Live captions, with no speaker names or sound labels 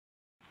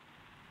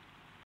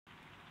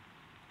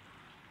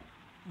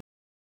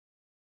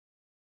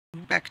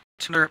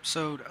to another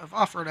episode of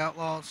Offroad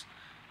Outlaws.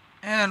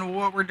 And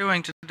what we're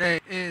doing today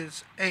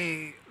is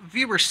a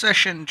viewer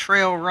session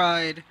trail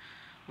ride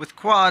with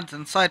quads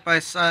and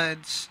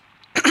side-by-sides.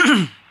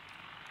 I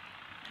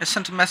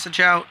sent a message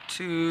out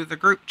to the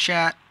group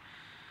chat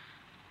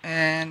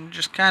and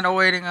just kind of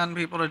waiting on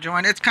people to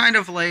join. It's kind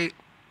of late,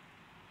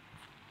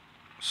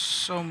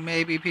 so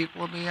maybe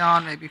people will be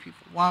on, maybe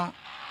people won't.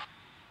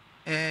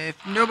 If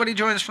nobody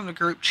joins from the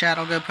group chat,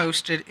 I'll go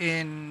post it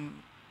in,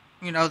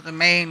 the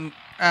main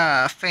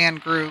fan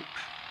group.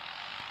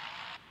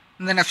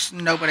 And then if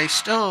nobody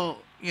still,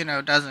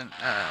 doesn't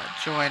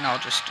join, I'll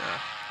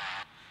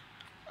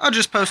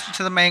just post it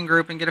to the main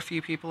group and get a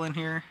few people in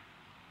here.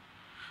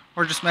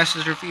 Or just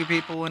message a few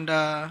people and,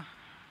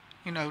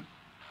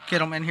 get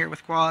them in here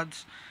with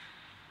quads.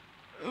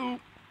 Ooh.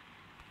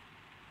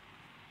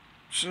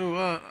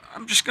 So,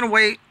 I'm just going to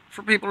wait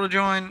for people to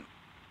join.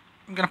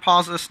 I'm going to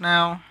pause this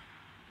now.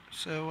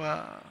 So,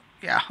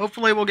 yeah,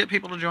 hopefully we'll get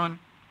people to join.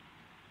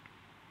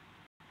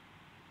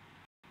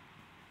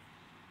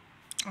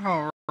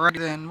 Alright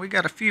then, we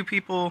got a few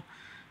people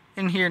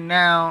in here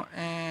now,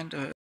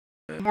 and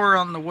more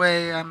on the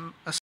way, I'm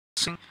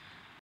assuming.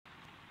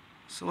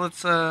 So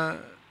let's go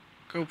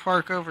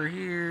park over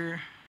here.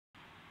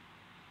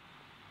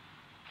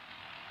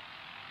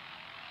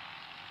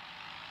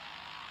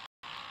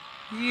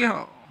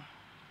 Yo.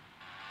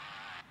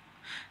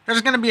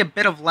 There's going to be a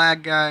bit of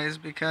lag, guys,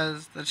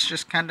 because that's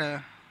just kind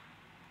of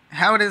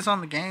how it is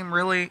on the game,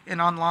 really, in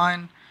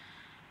online.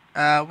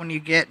 When you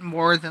get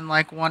more than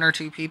like one or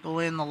two people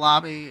in the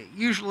lobby, it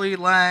usually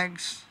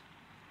lags.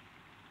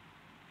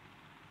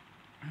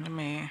 Let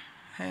me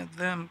have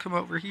them come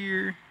over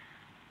here.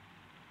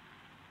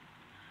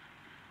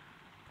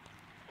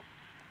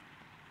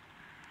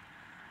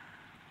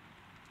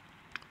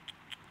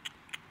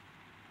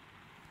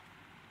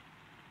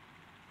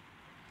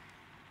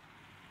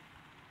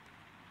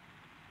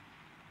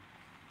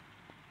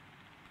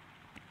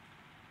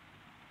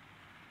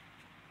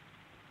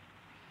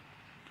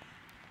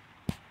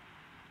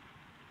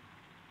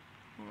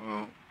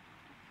 Whoa.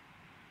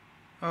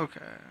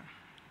 Okay.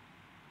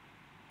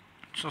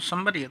 So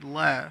somebody had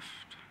left.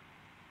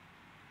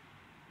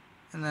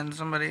 And then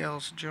somebody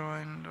else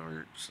joined,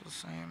 or it's the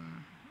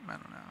same. I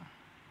don't know.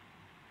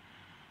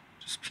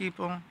 Just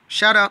people.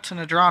 Shout out to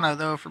Nadrano,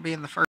 though, for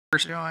being the first to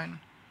join.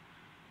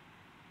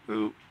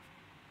 Ooh.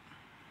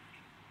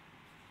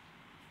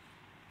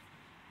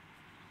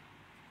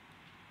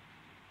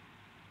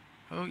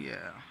 Oh,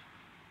 yeah.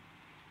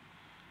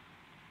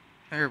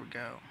 There we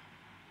go.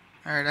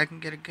 Alright, I can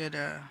get a good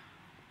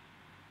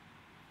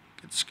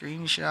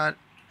screenshot,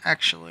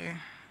 actually.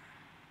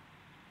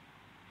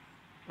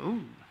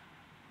 Ooh,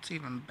 it's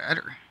even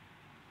better.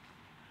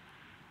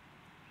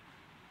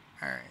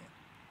 Alright.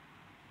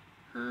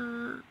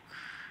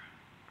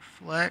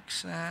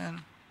 Flexing.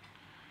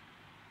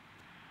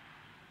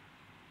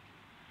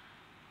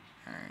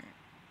 Alright.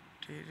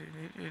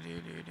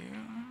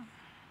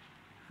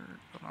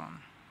 Hold on.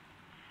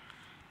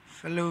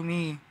 Follow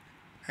me.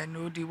 I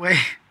know the way.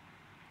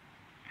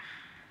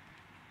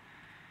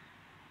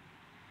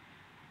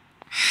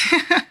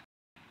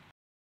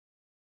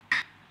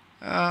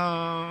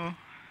 Oh,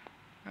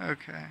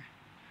 okay.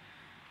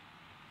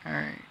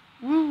 Alright.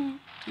 Woo!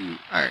 Dude.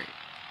 Alright.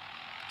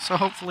 So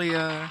hopefully,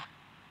 the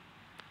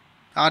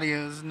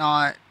audio is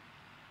not,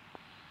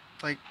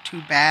 like,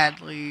 too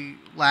badly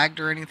lagged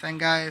or anything,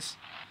 guys.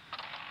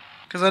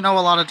 Because I know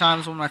a lot of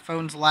times when my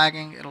phone's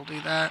lagging, it'll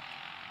do that.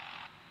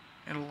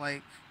 It'll,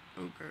 like,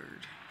 oh,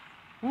 god.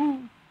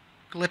 Woo!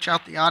 Glitch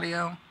out the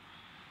audio.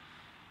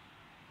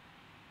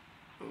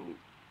 Oh.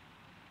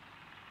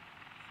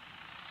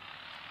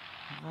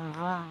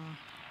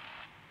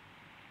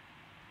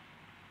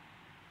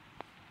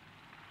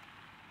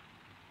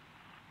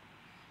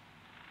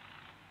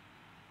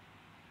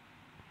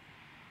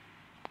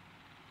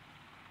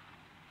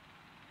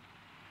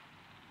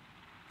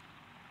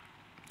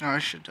 Oh, I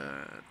should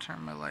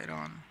turn my light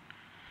on.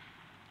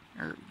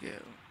 There we go.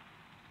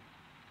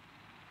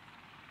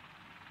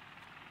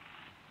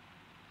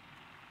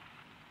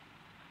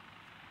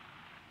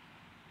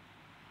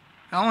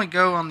 I only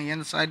go on the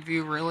inside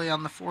view, really,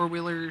 on the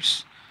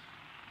four-wheelers.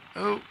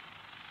 Oh.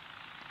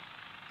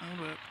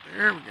 Hold up.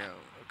 There we go.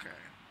 Okay.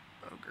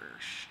 Oh,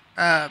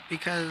 gosh.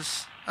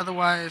 Because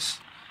otherwise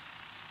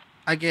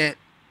I get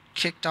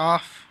kicked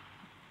off,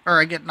 or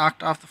I get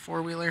knocked off the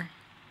four-wheeler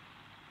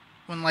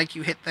when, like,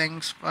 you hit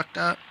things fucked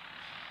up.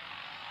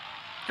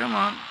 Come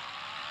on.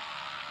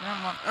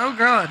 Come on. Oh,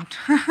 God.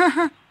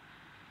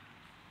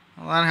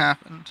 Well, that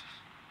happened.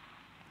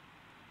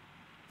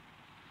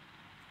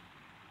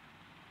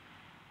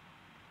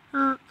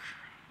 Alright.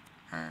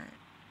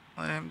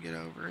 Let him get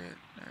over it.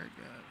 There it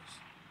goes.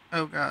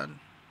 Oh, God.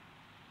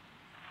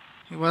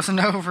 He wasn't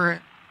over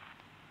it.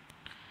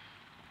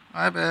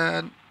 My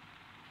bad.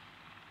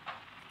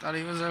 Thought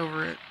he was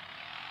over it.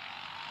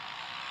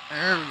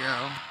 There we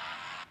go.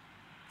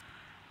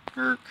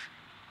 Let's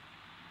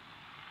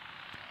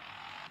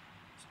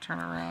turn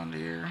around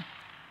here.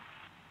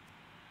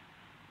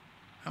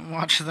 and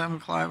watch them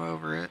climb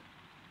over it.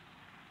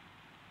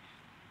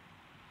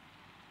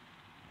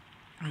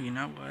 You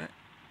know what?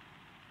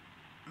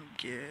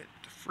 Get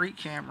the free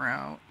camera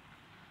out.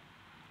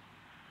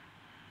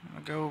 I'm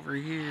gonna go over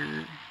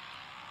here.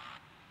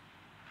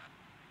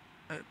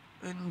 Up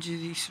into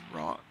this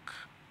rock.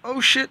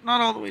 Oh shit,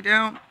 not all the way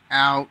down.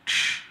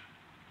 Ouch.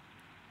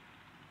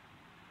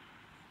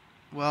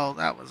 Well,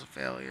 that was a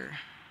failure.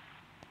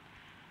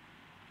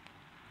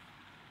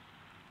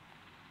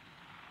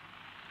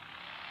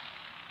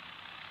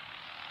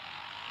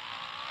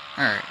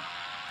 Alright.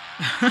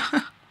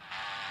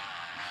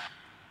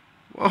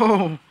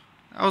 Whoa.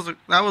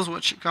 That was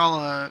what you call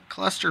a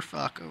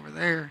clusterfuck over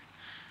there.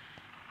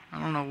 I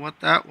don't know what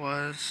that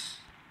was.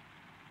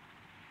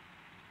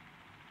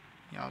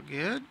 Y'all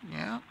good?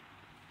 Yeah.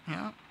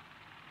 Yeah.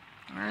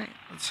 Alright,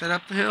 let's head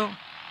up the hill.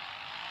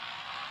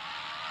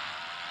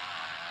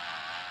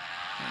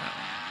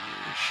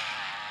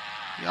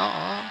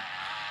 Y'all,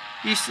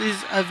 this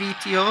is a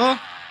video.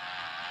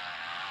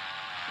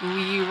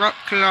 We rock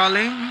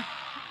crawling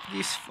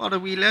these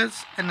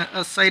 4-wheelers and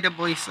a side of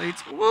by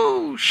sides.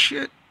 Whoa,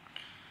 shit.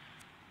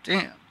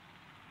 Damn.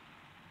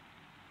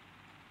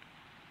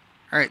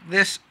 Alright,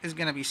 this is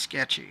gonna be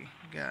sketchy,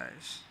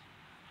 guys.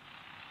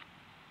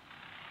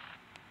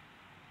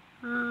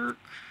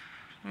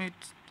 Wait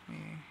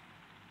me.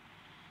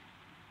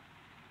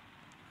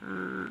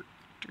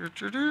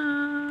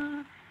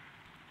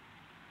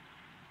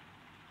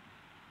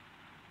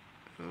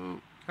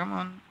 Oh, come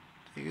on.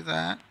 Do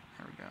that.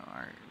 There we go.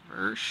 Alright,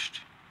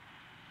 reversed.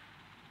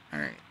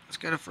 Alright, let's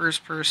go to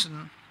first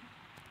person.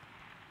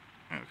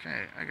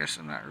 Okay, I guess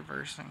I'm not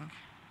reversing.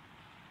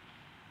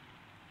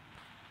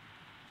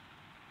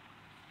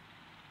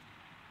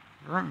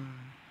 Vroom.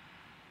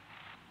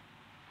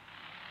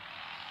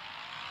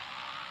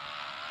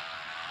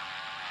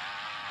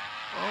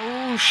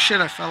 Oh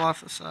shit, I fell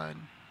off the side.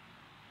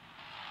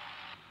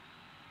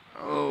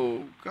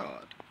 Oh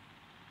god.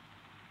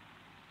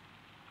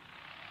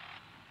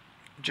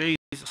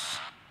 Jesus.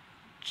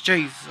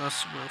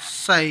 Jesus will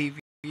save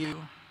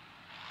you.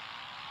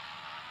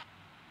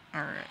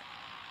 Alright.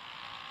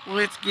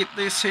 Let's get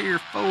this here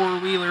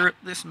 4-wheeler up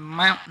this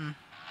mountain.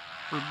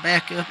 We're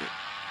back up it.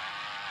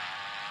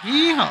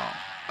 Yeehaw.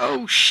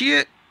 Oh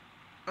shit.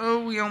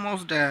 Oh, we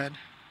almost died.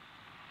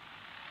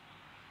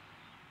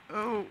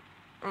 Oh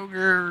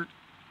god.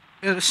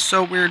 It is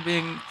so weird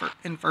being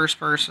in first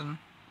person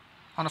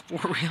on a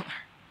 4-wheeler.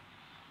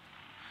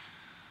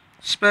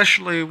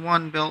 Especially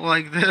one built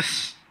like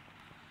this.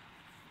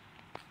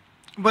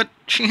 But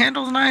she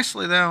handles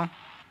nicely though.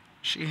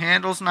 She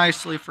handles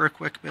nicely for a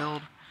quick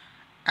build.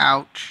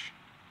 Ouch.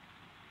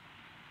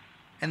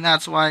 And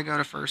that's why I go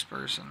to first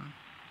person.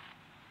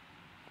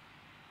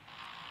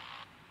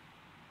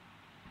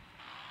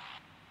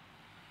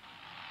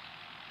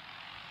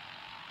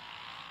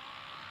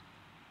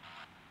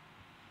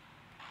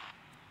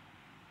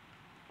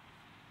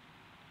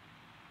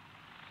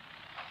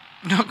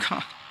 Oh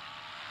god.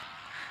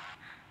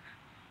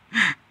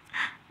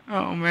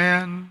 Oh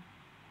man.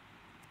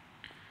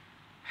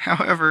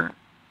 However,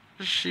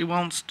 she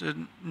wants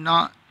to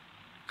not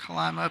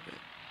climb up it.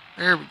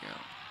 There we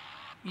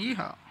go.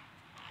 Yeehaw.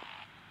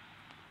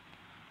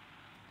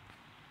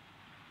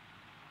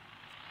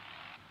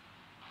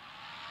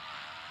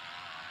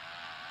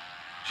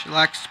 She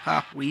likes to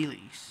pop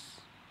wheelies.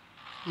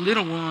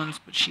 Little ones,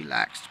 but she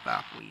likes to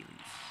pop wheelies.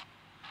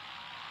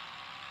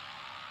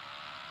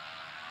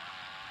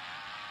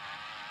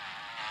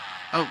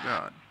 Oh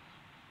god.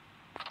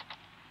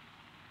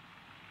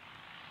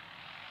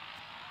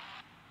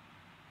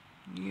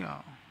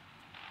 Yeah.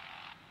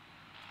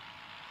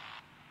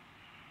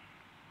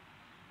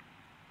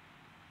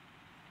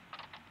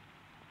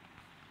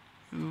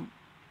 Ooh.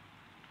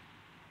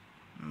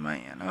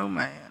 Man, oh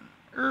man.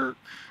 Erk.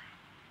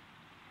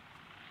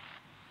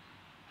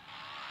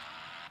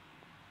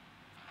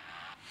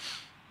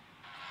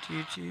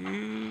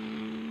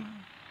 Choo-choo.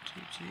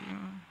 Choo-choo.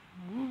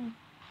 Woo.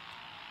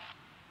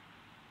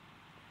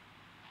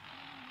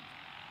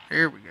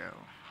 There we go.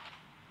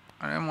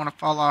 I didn't want to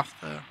fall off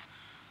the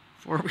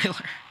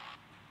 4-wheeler.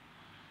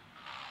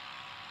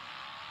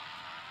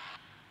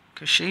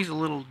 Because she's a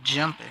little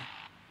jumpy.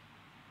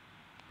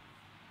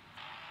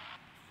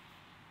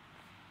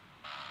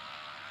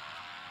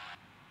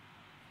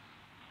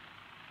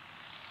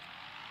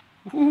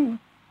 Woo.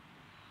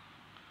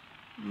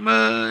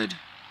 Mud.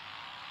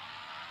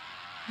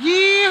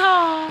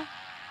 Yeehaw.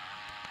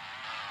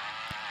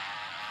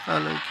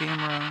 Follow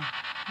camera.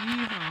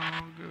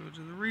 Yeehaw. Go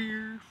to the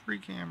rear. Free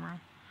camera.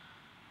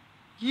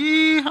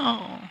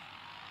 Yeehaw.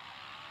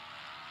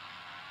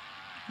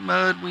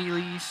 Mud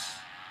wheelies.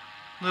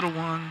 Little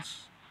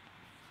ones.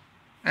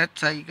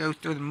 That's how you go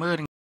through the mud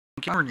in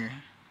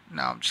California.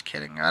 No, I'm just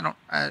kidding. I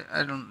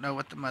don't know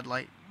what the mud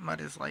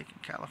is like in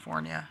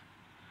California.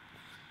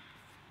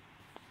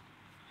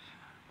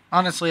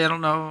 Honestly, I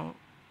don't know.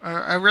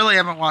 I really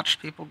haven't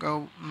watched people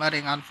go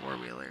mudding on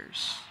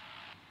 4-wheelers.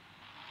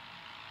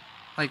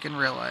 Like in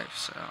real life,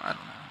 so I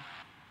don't know.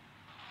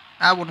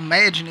 I would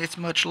imagine it's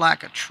much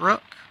like a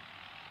truck.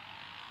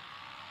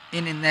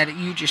 In that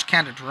you just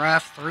kind of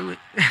drive through it.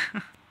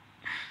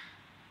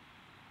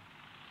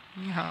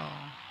 Yeehaw.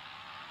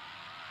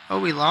 Oh,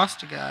 we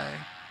lost a guy.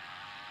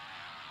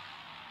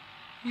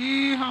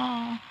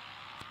 Yeehaw.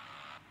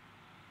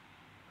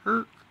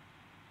 Herc.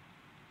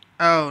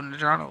 Oh,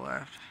 Nadrano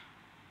left.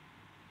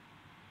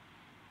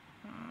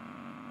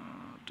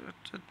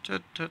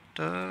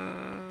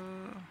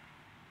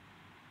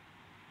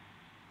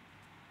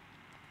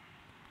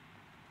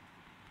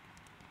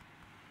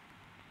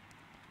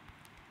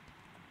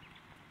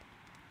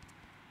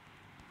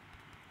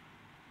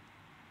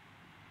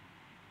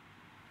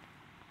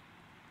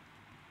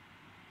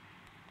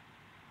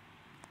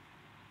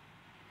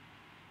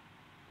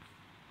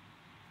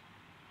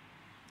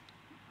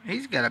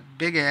 He's got a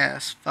big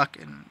ass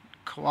fucking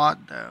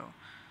quad though.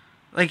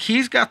 Like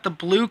he's got the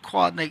blue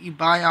quad that you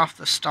buy off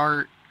the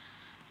start.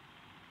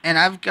 And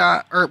I've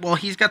got, or well,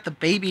 he's got the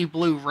baby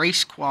blue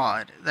race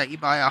quad that you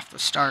buy off the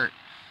start.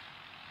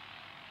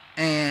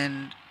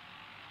 And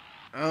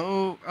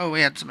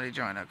we had somebody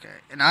join. Okay,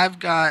 and I've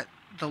got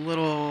the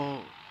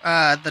little,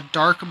 the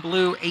dark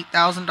blue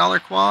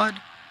 $8,000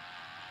 quad.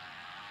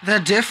 The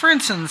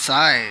difference in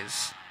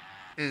size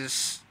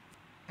is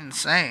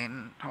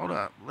insane. Hold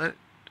up,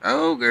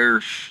 oh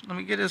gosh, let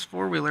me get his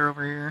four-wheeler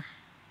over here.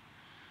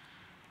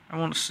 I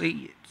want to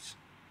see it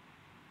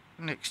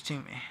next to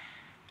me.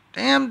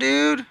 Damn,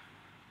 dude.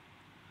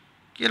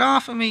 Get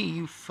off of me,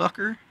 you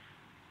fucker.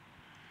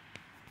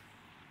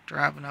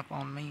 Driving up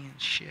on me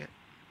and shit.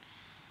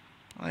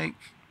 Like,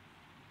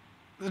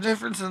 the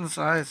difference in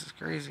size is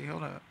crazy.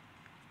 Hold up.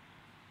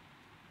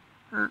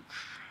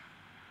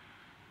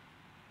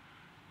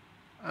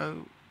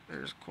 Oh,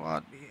 there's a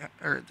quad behind,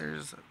 or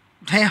there's a...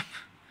 Damn.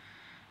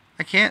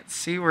 I can't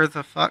see where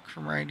the fuck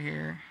from right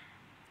here.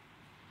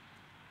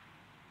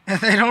 And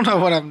they don't know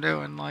what I'm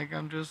doing. Like,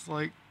 I'm just,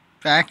 like,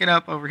 backing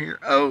up over here.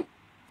 Oh!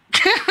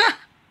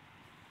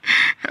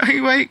 Hey,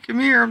 wait, come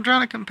here. I'm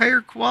trying to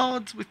compare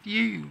quads with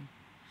you.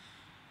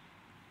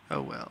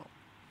 Oh, well.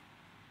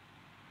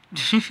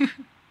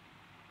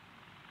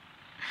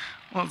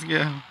 Let's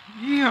go.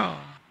 Yeah.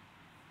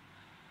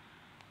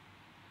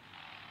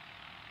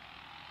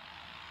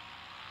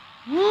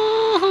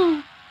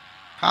 Woohoo!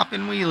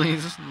 Popping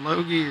wheelies in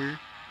low gear.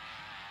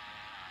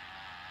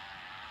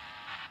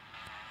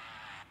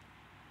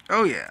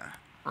 Oh, yeah.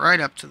 Right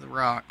up to the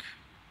rock.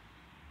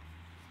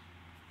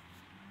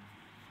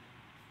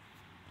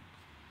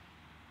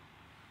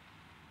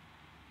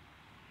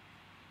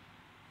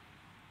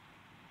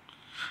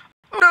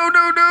 Oh,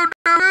 no.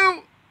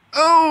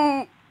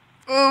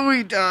 Oh,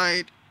 he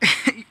died.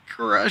 He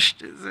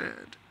crushed his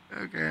head.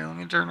 Okay, let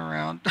me turn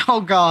around.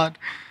 Oh, God.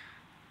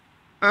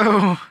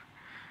 Oh,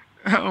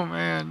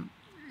 man.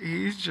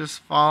 He's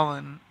just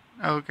fallen.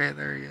 Okay,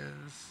 there he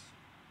is.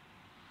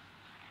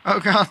 Oh,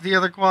 God, the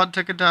other quad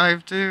took a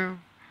dive, too.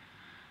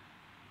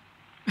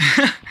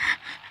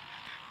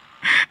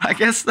 I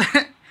guess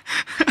that...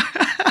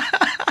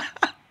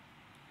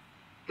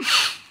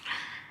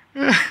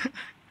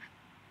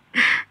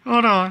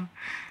 Hold on.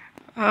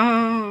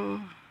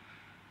 Oh.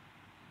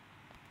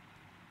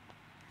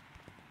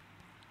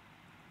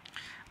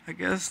 I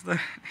guess the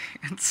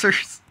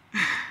answer's...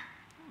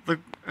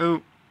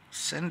 Oh,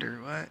 Cinder,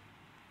 what?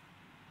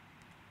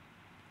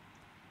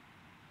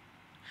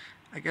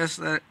 I guess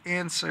that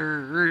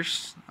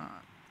answers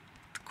not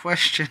the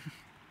question.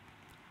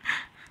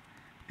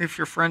 If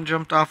your friend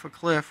jumped off a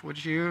cliff,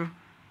 would you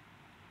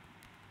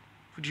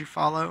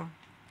follow?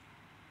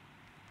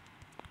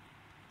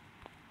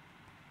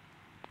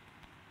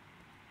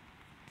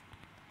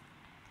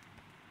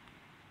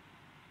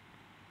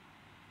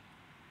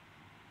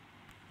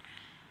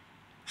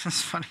 This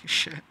is funny as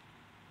shit.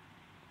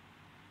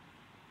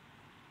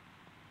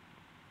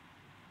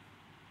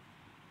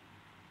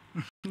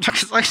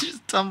 Because I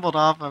just tumbled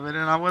off of it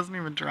and I wasn't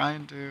even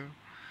trying to.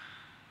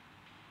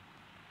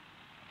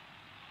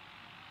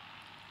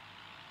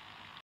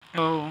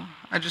 Oh,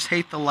 I just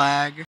hate the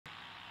lag.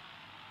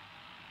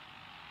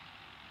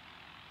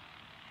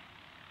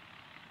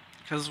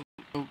 Because,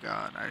 oh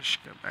god, I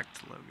should go back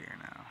to low gear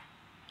now.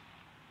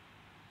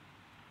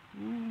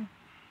 Ooh.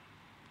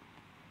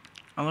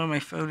 Although my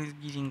phone is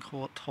getting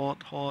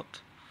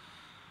hot.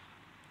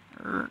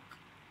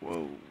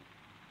 Whoa.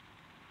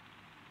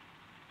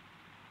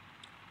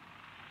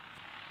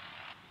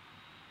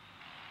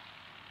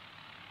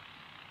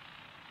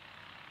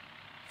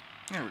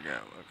 There we go,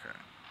 okay.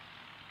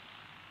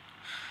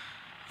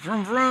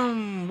 Vroom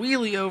vroom,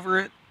 wheelie over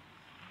it.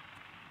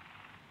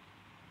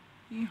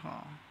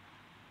 Yeehaw.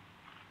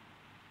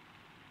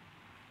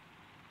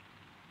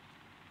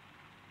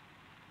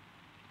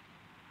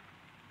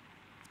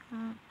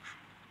 Oh.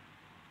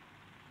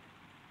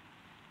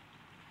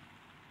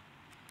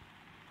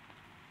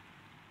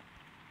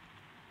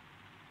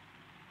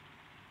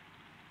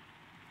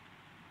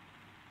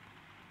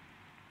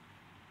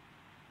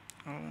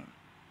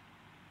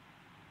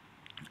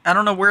 I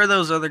don't know where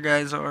those other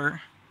guys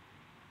are.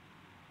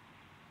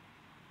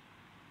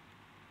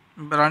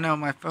 But I know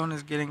my phone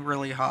is getting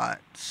really hot,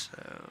 so...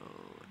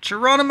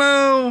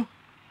 Geronimo!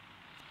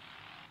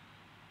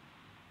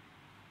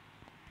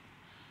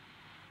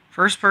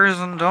 First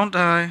person, don't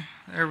die.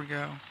 There we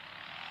go.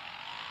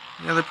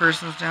 The other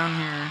person's down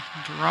here.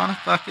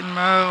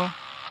 Geronimo.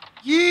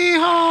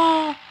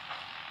 Yeehaw!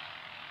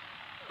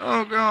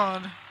 Oh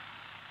god.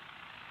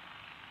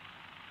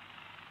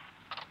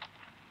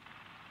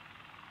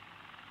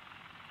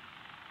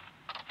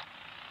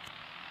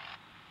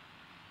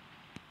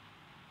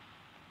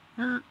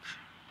 Herk.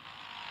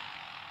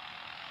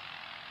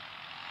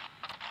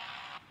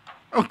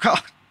 Oh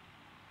god.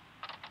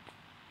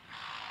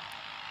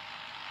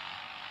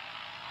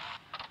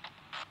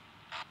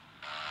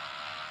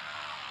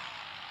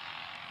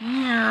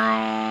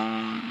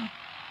 Yeehaw.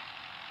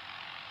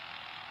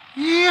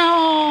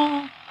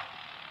 Yeehaw.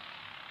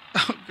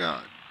 Oh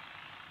god.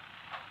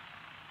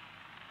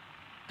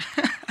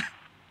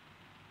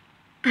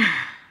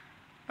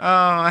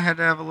 Oh, I had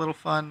to have a little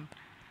fun.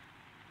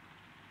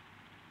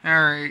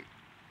 Alright.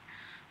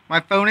 My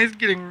phone is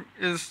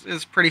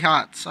is pretty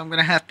hot, so I'm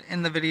gonna have to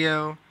end the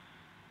video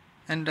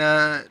and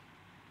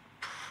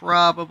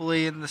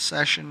probably in the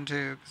session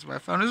too, because my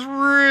phone is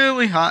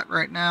really hot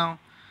right now,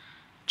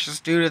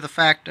 just due to the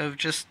fact of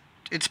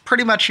it's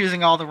pretty much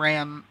using all the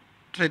RAM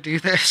to do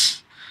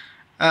this.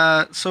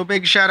 So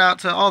big shout out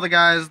to all the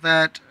guys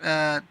that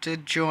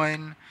did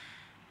join.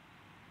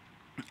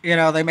 You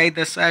know, they made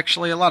this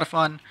actually a lot of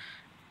fun.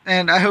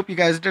 And I hope you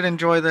guys did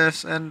enjoy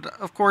this. And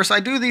of course,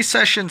 I do these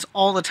sessions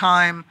all the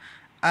time,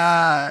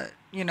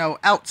 you know,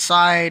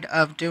 outside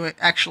of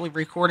actually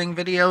recording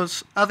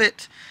videos of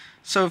it.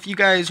 So if you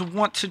guys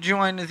want to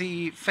join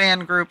the fan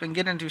group and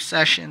get into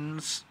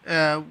sessions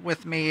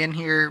with me in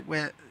here,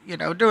 with, you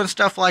know, doing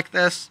stuff like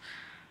this,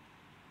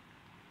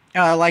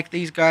 like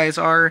these guys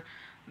are,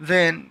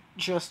 then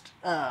just,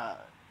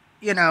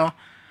 you know,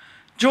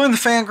 join the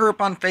fan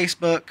group on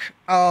Facebook.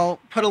 I'll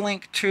put a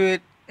link to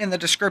it in the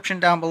description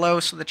down below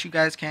so that you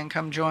guys can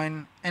come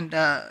join. And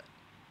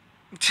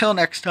until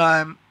next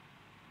time,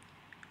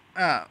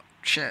 oh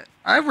shit,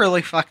 I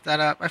really fucked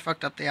that up. I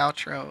fucked up the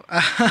outro.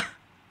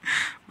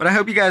 But I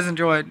hope you guys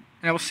enjoyed,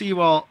 and I will see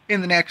you all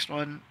in the next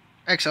one.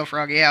 XL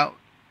Froggy out.